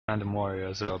random warrior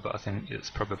as well, but I think it's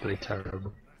probably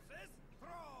terrible.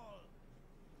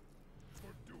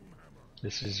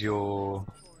 This is your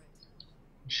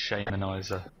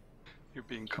shamanizer. You're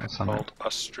being called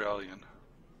Australian.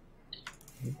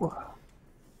 What?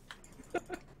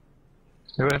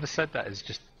 Whoever said that is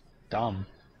just dumb.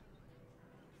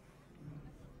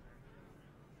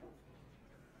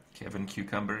 Kevin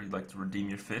Cucumber, you'd like to redeem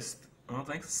your fist? Oh,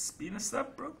 thanks for being a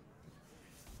sub, bro.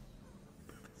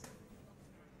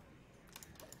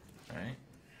 Alright.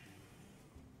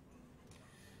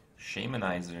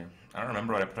 Shamanizer. I don't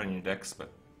remember what I put on your decks, but...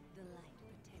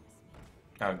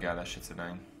 Oh god, that shit's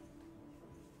annoying.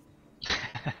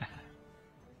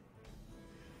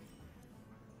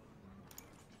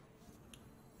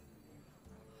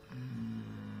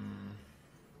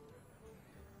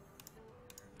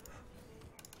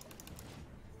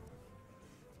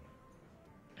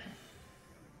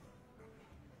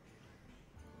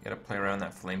 Gotta play around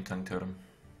that flame tongue totem.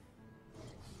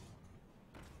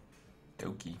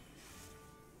 Doki.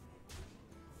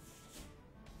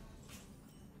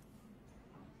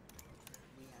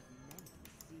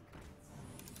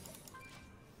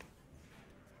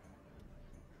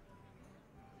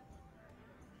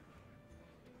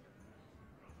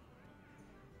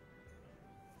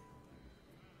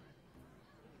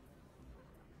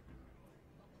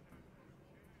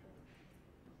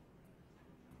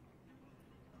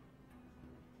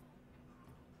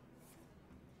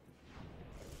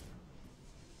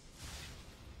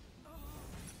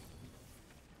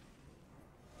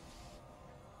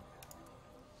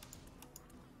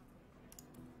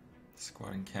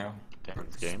 Squatting cow. Damn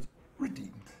game.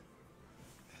 Redeemed.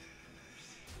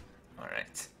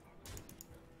 Alright.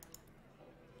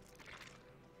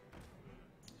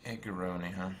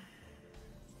 Eggaroni, huh?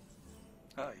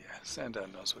 Oh yeah,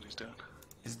 Sandown knows what he's doing.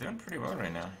 He's doing pretty well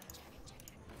right now.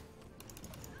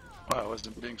 Wow, I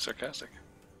wasn't being sarcastic.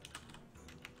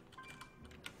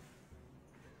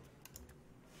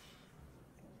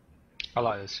 I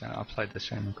like this shaman. I played this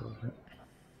shaman quite a bit.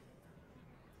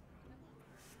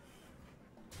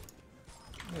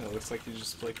 Yeah, it looks like you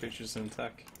just play creatures in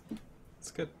attack.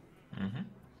 It's good. Mm-hmm.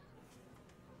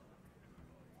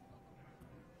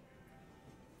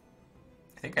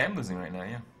 I think I am losing right now,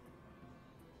 yeah.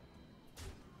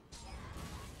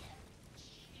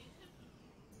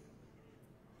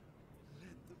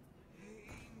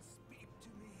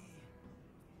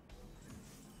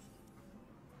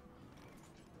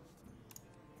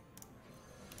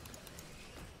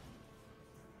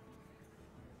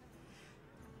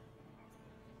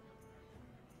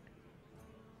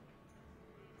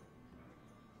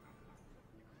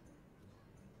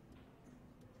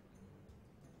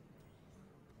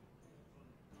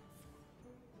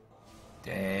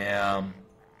 Damn.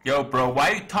 Yo, bro, why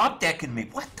are you top decking me?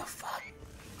 What the fuck?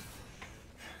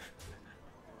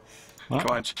 What?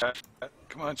 Come on, chat.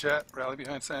 Come on, chat. Rally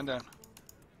behind Sandown.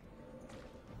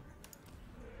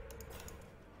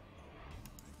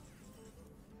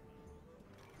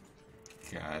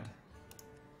 God.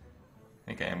 I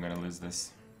think I am gonna lose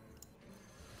this.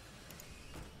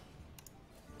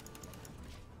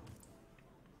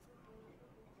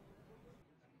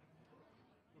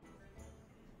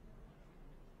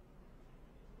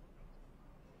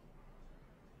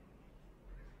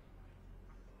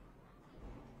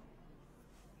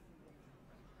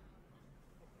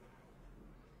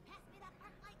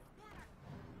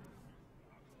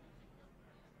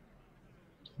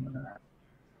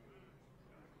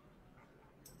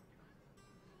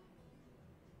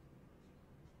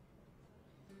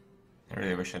 I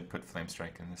really wish I'd put Flame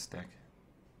Strike in this deck.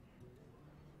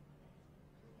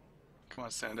 Come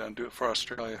on, Sandown. Do it for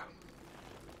Australia.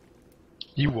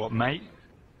 You what, mate?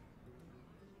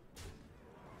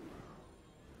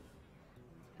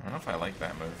 I don't know if I like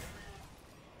that move.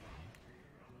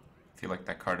 I feel like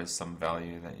that card has some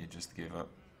value that you just gave up.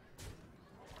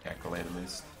 Accolade at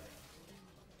least.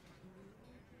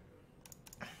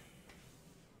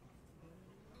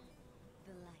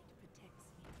 The light protects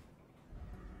me.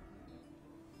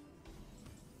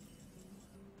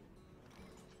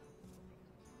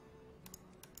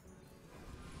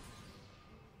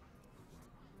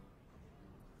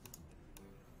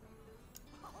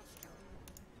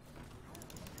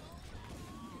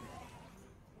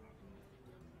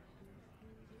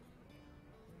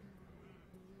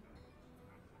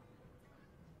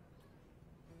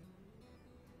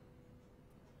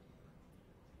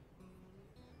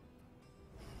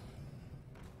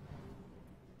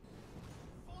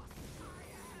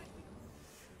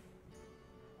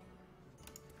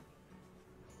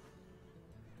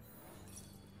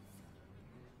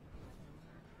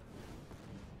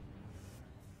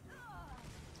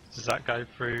 Does that go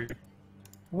through?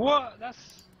 What?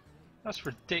 That's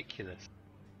ridiculous.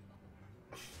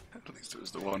 At least it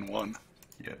was the 1-1.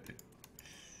 Yeah, dude.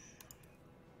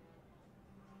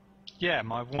 Yeah,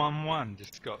 my 1-1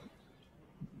 just got.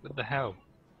 What the hell?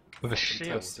 With a shield.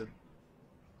 Contested.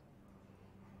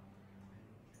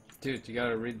 Dude, you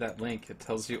gotta read that link. It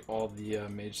tells you all the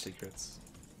mage secrets.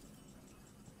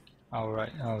 Oh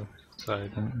right. Oh, sorry.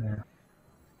 Yeah.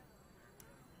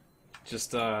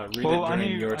 Just read it Well,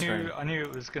 during your turn. I knew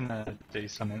it was gonna do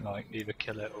something like either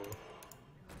kill it or.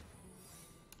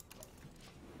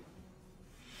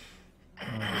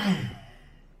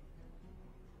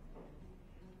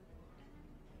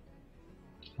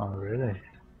 Oh really?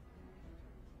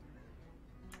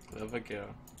 Live a go.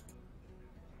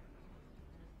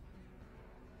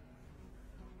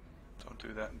 Don't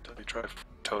do that until you try for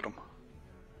a totem.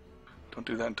 Don't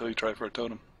do that until you try for a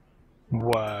totem.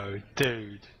 Whoa,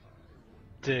 dude.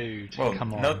 Well,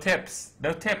 Come on. no tips.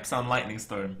 No tips on Lightning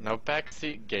Storm. No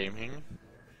backseat gaming.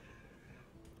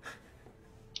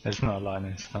 It's not a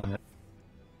lightning storm.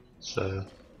 So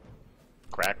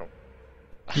Crackle.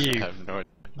 You- I have no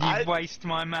idea. you waste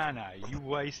my mana. You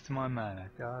waste my mana.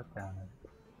 God damn it.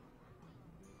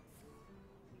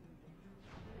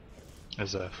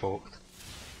 As a forked.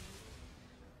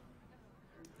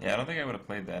 Yeah, I don't think I would have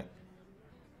played that.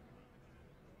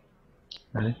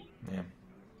 Really? Yeah.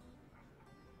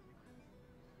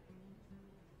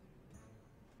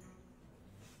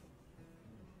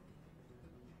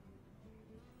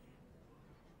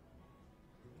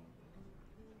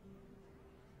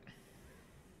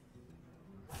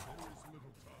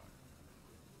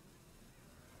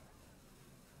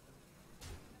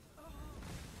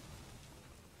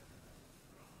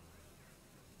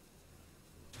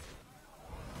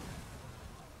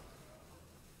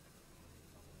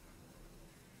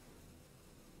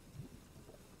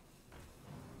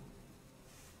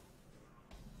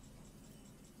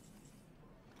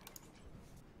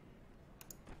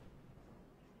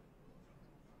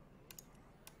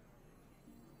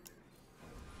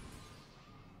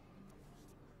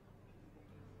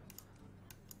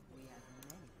 We have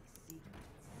many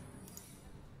secrets.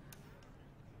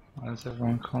 Why does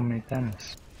everyone call me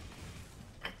Dennis?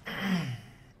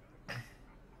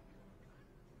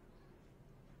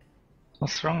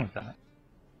 What's wrong with that?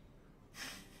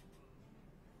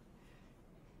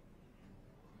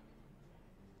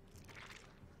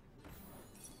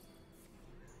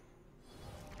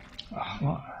 Oh,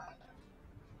 what?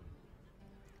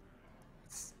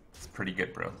 It's pretty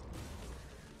good, bro.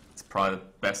 It's probably the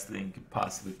best thing you could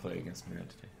possibly play against me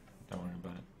today. Don't worry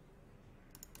about it.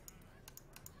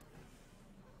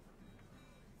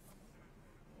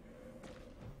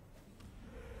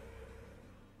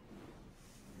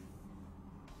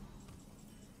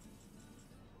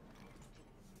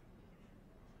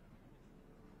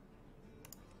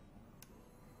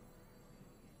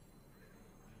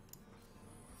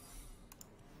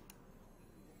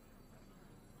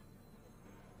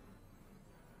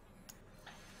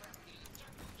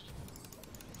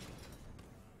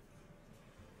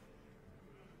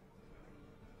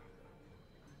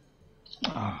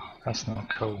 Oh, that's not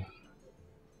cool.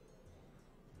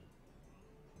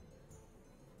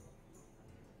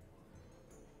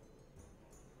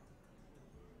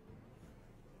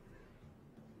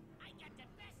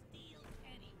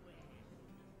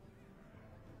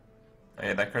 Oh,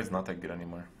 yeah, that card's not that good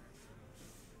anymore.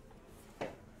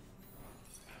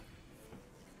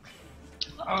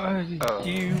 Oh,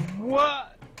 you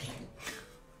what?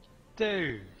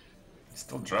 Dude. You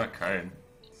still draw a card.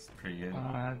 It's pretty good.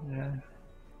 Yeah.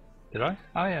 Did I?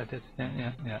 Oh yeah, I did.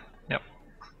 Yeah. Yep.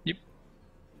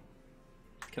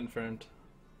 Confirmed.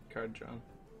 Card drawn.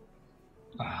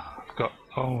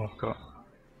 Oh, I've got.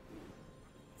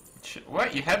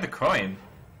 What? You had the coin?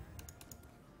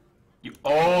 You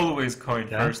always coin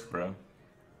Yeah. first, bro.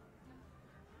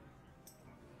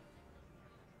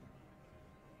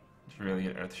 Did you really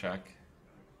get Earthshock?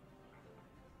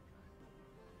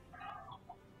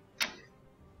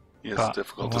 Yes, But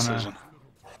difficult I wanna- decision.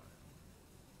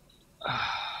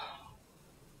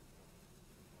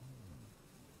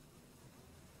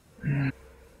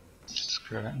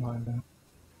 Screw it, whatever.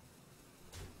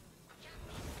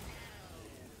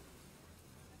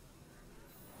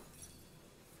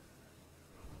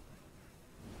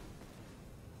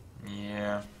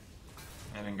 Yeah.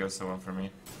 That didn't go so well for me.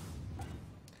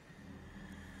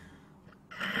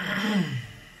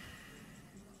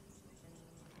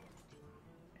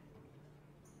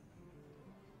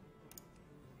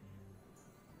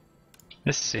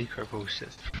 This secret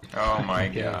bullshit's Oh my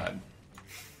freaking good. god.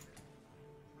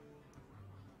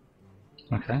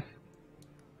 Okay.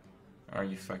 Are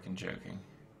you fucking joking?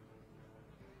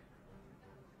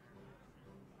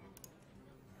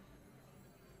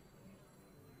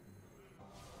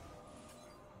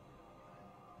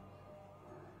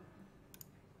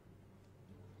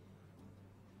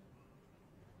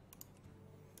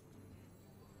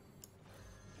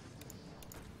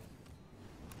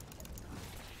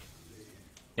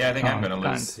 Yeah, I think I'm gonna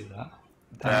lose. Don't do that.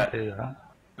 That- Don't do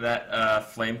that. That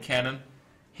flame cannon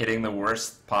hitting the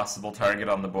worst possible target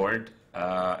on the board,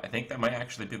 I think that might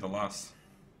actually be the loss.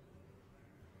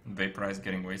 Vaporize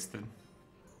getting wasted.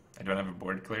 I don't have a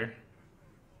board clear.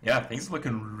 Yeah, things are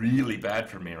looking really bad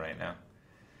for me right now.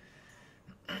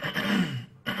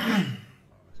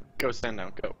 Go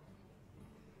Sandown, go.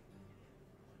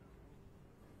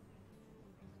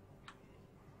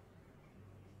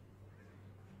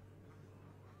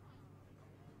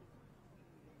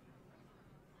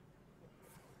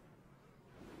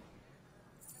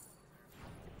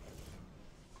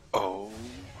 Oh.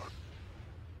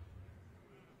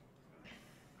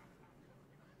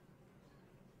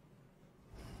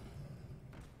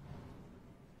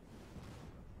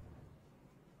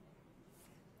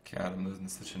 God, I'm losing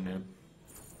such a noob.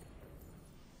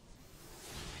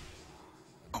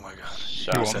 Oh my god.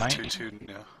 Shut You Is want, that mate? 2-2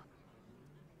 now?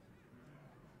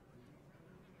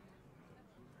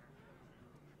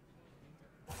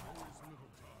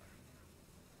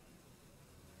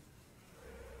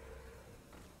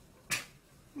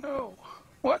 No.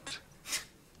 What?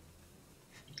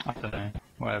 I don't know.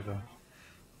 Whatever.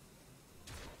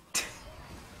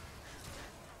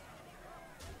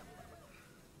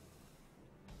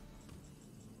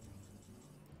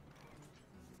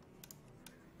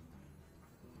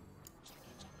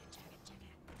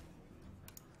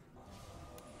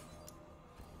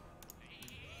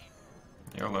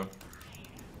 YOLO.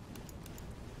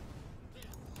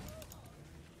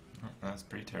 Oh, that's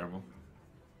pretty terrible.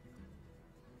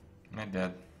 Am I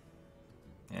dead?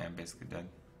 Yeah, I'm basically dead.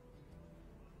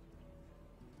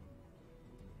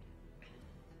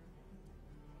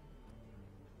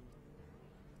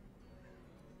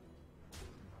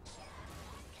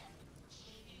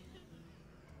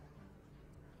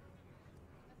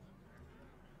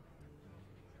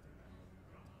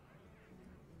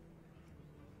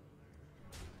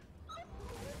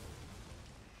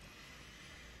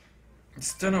 I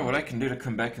just don't know what I can do to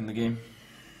come back in the game.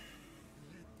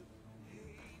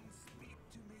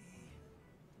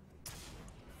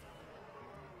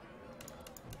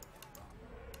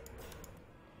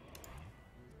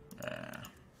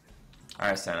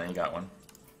 Alright, Santa, you got one.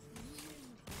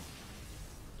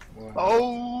 Wow.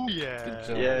 Oh yeah. Good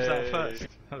job. Is that Yay. first?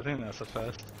 I think that's the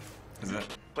first. Is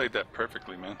it? Played that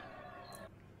perfectly, man.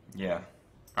 Yeah.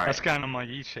 That's Alright. going on my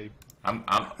YouTube. I'm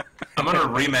gonna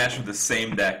rematch with the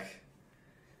same deck.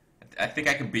 I think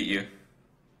I can beat you.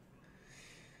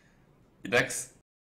 Your deck's